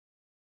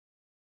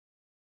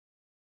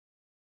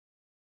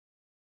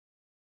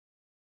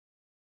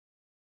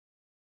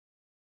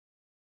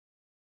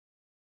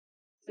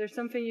Is there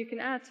something you can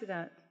add to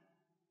that?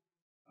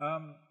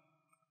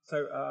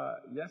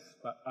 Yes,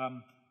 but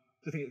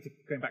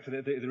going back to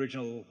the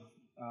original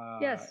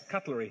Yes.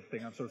 cutlery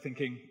thing, I'm sort of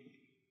thinking,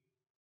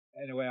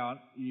 in a way,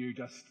 aren't you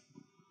just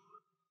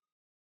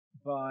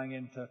buying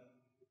into,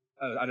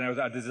 I don't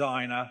know, a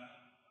designer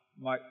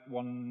might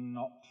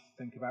not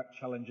think about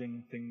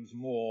challenging things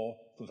more.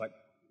 So it's like,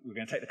 we're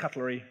going to take the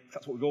cutlery,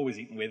 that's what we've always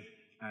eaten with,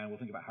 and we'll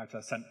think about how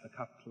to scent the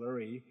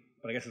cutlery.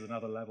 But I guess there's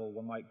another level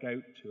one might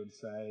go to and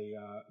say,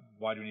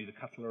 why do we need a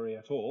cutlery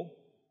at all?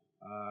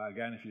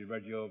 Again, if you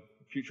read your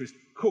futurist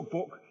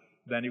cookbook,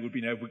 then it would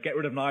be, get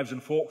rid of knives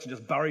and forks and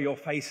just bury your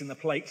face in the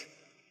plate.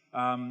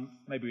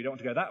 Maybe we don't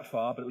want to go that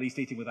far, but at least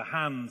eating with the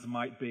hands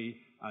might be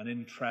an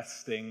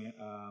interesting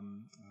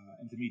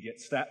intermediate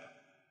step.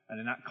 And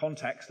in that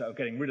context of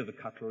getting rid of the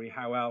cutlery,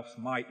 how else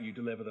might you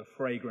deliver the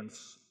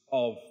fragrance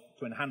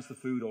to enhance the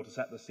food or to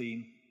set the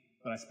scene?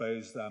 And I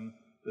suppose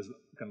there's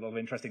kind of a lot of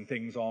interesting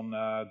things on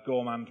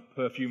gourmand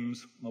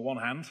perfumes on the one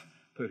hand,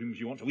 perfumes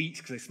you want to eat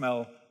because they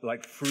smell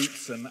like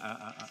fruits and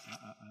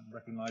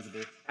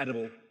recognizable,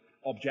 edible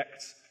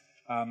objects,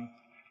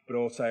 but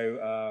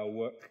also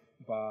work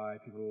by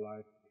people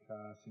like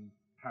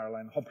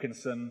Caroline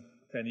Hopkinson,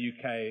 in the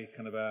UK,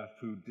 kind of a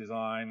food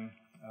design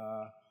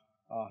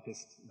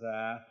artist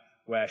there,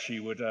 where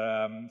she would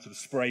sort of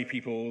spray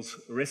people's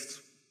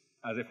wrists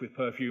as if with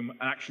perfume, and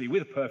actually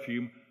with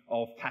perfume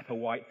of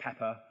white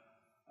pepper,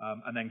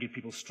 and then give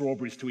people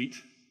strawberries to eat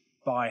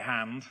by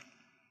hand.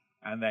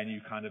 And then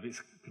it's kind of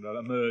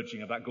a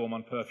merging of that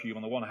gourmand perfume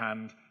on the one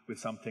hand with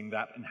something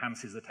that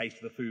enhances the taste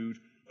of the food,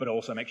 but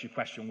also makes you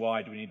question,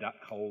 why do we need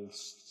that cold,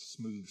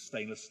 smooth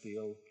stainless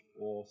steel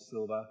or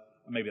silver?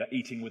 And maybe that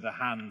eating with the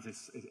hands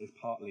is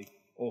partly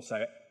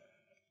also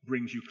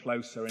brings you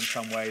closer in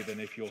some way than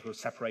if you're sort of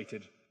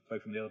separated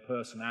both from the other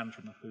person and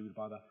from the food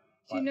by the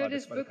Do you know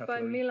this book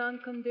by Milan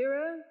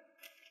Kundera?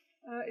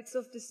 It's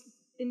of this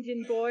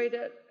Indian boy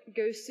that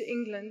goes to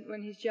England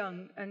when he's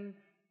young, and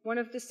one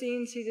of the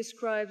scenes he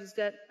describes is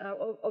that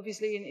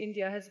obviously in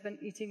India has been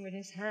eating with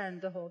his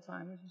hand the whole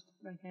time, with his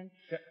right hand,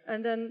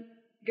 and then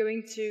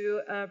going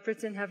to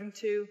Britain having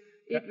to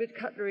eat with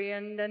cutlery,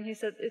 and then he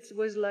said it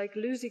was like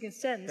losing a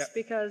sense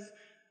because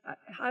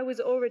I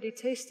was already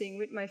tasting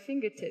with my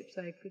fingertips.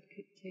 I could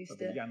taste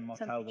the Jan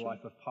Martel, The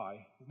Life of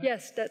Pi.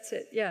 Yes, that's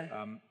it. Yeah.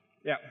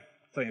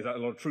 I think there's a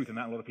lot of truth in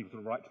that. A lot of people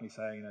sort of write to me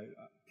saying,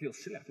 I feel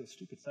silly, I feel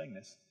stupid saying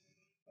this,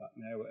 but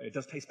it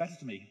does taste better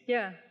to me.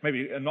 Yeah.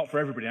 Maybe not for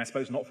everybody, I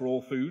suppose, not for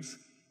all foods,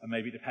 and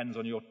maybe it depends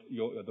on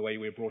the way you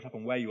were brought up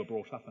and where you were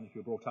brought up. And if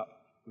you were brought up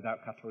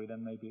without cutlery,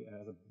 then maybe it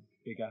has a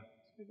bigger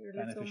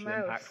beneficial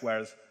impact.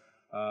 Whereas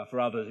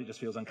for others, it just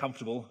feels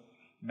uncomfortable,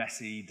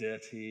 messy,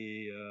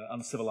 dirty,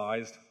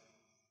 uncivilized.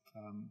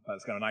 But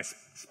it's got a nice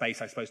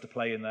space, I suppose, to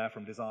play in there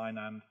from design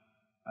and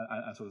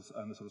the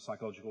sort of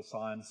psychological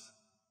science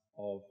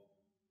of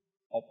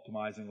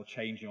optimizing or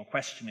changing or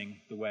questioning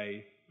the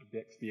way the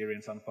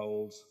experience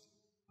unfolds,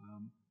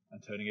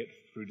 and turning it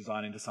through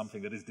design into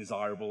something that is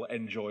desirable,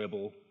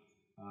 enjoyable,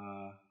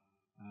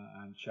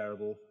 and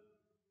shareable.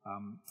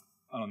 And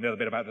on the other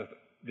bit about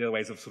the other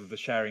ways of sort of the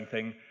sharing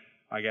thing,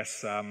 I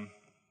guess I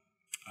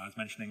was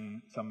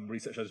mentioning some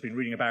research I've been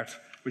reading about,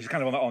 which is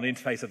kind of on the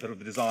interface of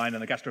the design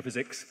and the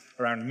gastrophysics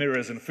around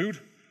mirrors and food,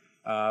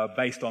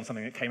 based on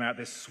something that came out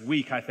this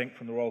week, I think,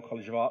 from the Royal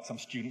College of Art, some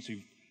students who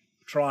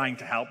trying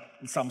to help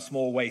in some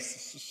small way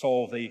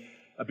solve the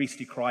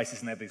obesity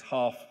crisis, and they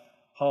have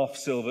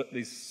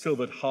these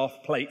silvered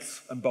half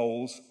plates and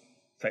bowls.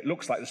 So it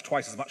looks like there's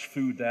twice as much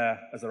food there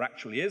as there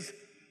actually is,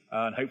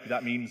 and hopefully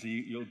that means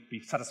you'll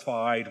be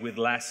satisfied with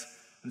less.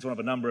 And it's one of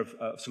a number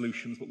of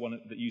solutions, but one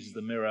that uses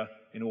the mirror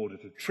in order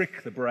to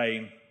trick the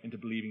brain into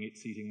believing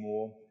it's eating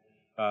more.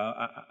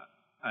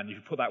 And you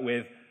can put that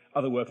with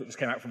other work that just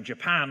came out from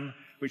Japan,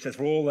 which says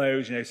for all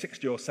those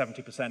 60 or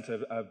 70%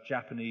 of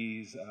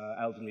Japanese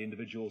elderly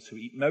individuals who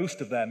eat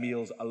most of their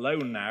meals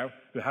alone now,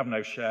 who have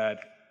no shared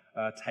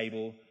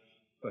table,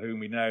 for whom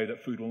we know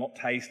that food will not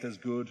taste as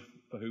good,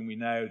 for whom we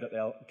know that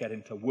they'll get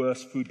into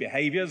worse food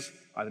behaviors,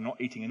 either not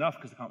eating enough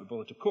because they can't be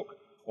bothered to cook,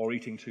 or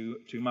eating too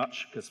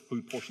much because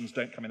food portions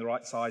don't come in the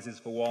right sizes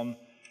for one.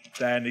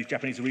 Then these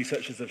Japanese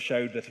researchers have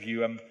showed that if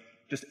you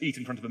just eat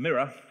in front of a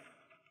mirror,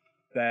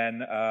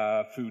 then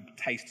food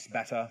tastes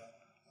better,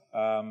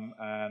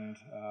 and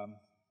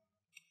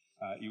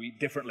you eat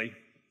differently.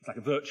 It's like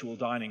a virtual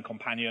dining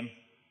companion.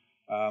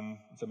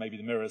 So maybe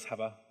the mirrors have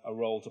a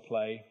role to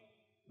play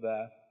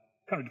there.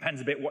 Kind of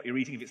depends a bit what you're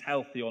eating, if it's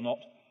healthy or not.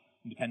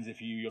 It depends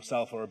if you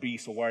yourself are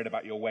obese or worried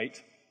about your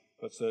weight.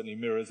 But certainly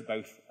mirrors,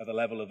 both at the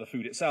level of the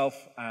food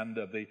itself and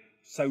of the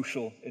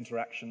social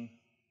interaction,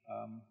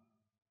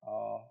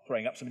 are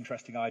throwing up some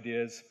interesting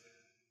ideas.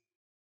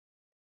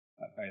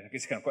 I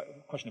guess it's kind of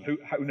a question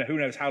of who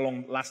knows how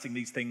long lasting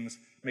these things.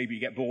 Maybe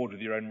you get bored with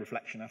your own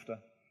reflection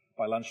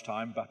by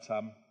lunchtime, but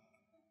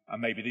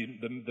and maybe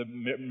the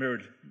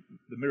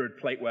mirrored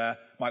plateware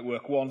might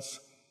work once,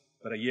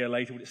 but a year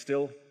later would it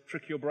still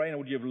trick your brain, or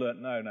would you have learnt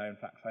no, in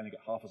fact I only get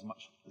half as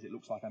much as it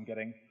looks like I'm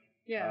getting.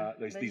 Yeah,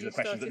 these are the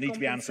questions that need to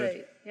be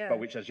answered, but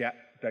which as yet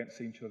don't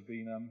seem to have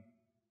been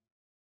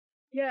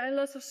Yeah, and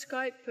lots of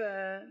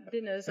Skype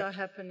dinners are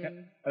happening.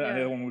 Yeah. And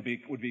the other one would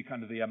be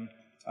kind of the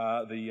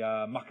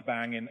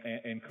mukbang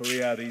in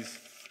Korea. These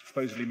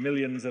supposedly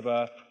millions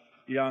of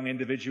young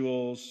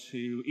individuals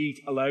who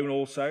eat alone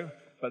also,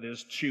 but they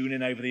just tune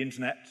in over the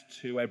internet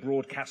to a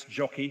broadcast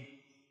jockey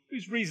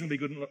who's reasonably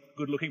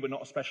good looking, but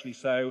not especially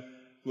so.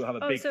 We'll have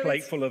a big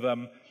plate full of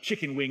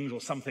chicken wings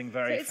or something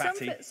very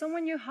fatty. It's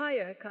someone you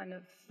hire, kind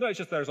of? No, it's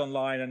just there's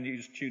online, and you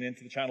just tune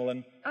into the channel.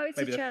 And it's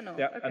a channel.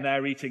 Yeah, okay. And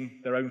they're eating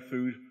their own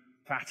food,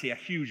 fatty, a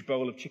huge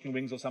bowl of chicken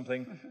wings or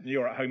something. And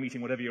you're at home eating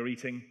whatever you're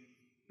eating. And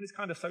it's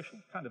kind of social,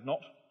 kind of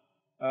not.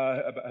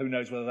 But who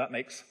knows whether that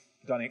makes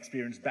the dining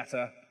experience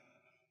better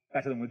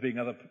than with being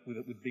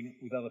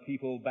with other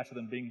people, better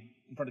than being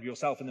in front of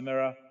yourself in the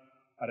mirror.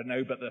 I don't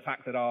know, but the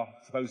fact that there are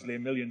supposedly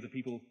millions of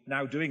people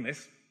now doing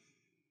this,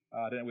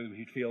 I don't know whether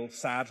you'd feel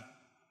sad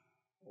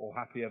or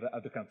happy of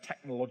the kind of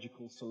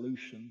technological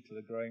solution to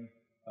the growing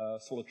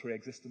solitary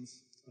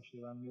existence,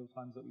 especially around meal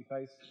times that we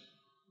face.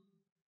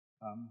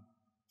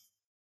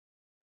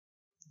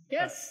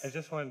 Yes. I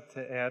just wanted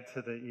to add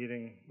to the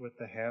eating with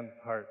the hand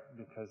part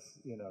because,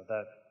 you know,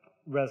 that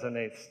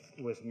resonates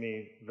with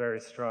me very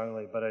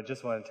strongly, but I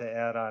just wanted to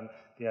add on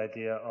the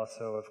idea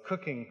also of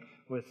cooking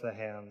with the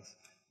hands,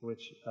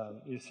 which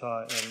you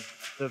saw in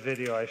the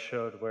video I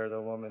showed where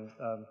the woman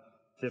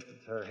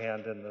dipped her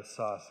hand in the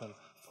sauce and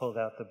pulled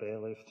out the bay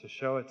leaf to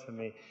show it to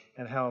me,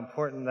 and how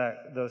important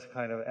that those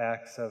kind of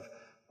acts of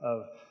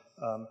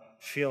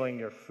feeling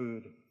your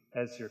food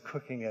as you're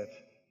cooking it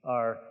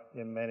are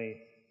in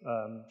many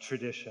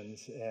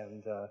traditions,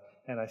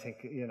 and I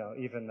think, you know,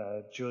 even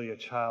Julia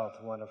Child,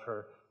 one of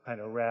her kind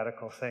of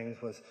radical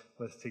things was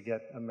to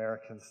get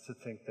Americans to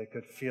think they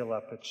could feel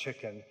up a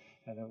chicken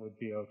and it would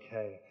be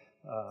okay.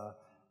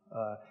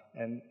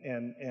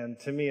 And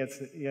to me,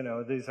 it's, you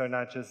know, these are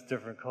not just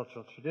different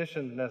cultural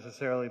traditions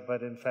necessarily,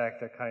 but in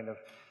fact a kind of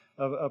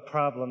a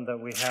problem that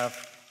we have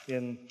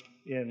in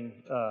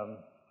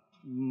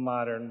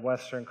modern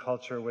Western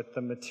culture with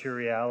the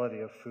materiality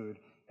of food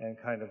and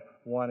kind of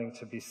wanting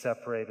to be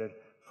separated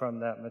from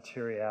that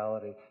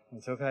materiality.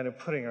 And so kind of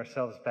putting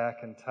ourselves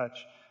back in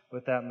touch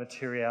with that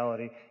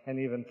materiality and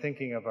even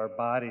thinking of our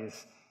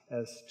bodies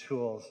as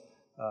tools.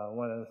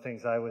 One of the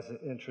things I was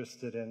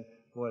interested in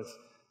was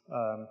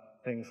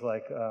things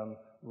like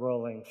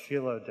rolling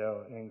phyllo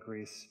dough in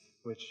Greece,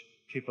 which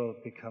people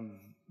have become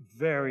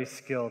very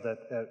skilled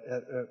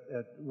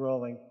at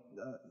rolling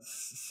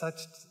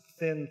such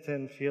thin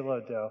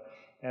phyllo dough.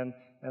 And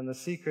the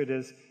secret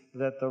is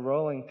that the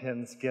rolling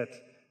pins get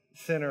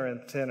thinner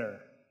and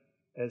thinner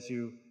as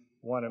you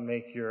want to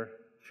make your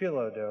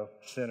phyllo dough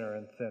thinner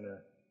and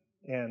thinner.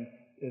 And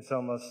it's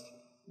almost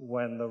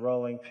when the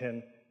rolling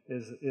pin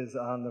is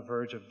on the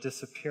verge of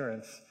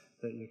disappearance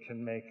that you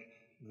can make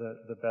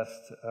the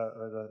best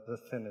or the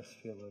thinnest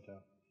phyllo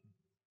dough.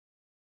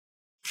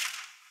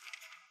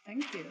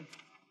 Thank you.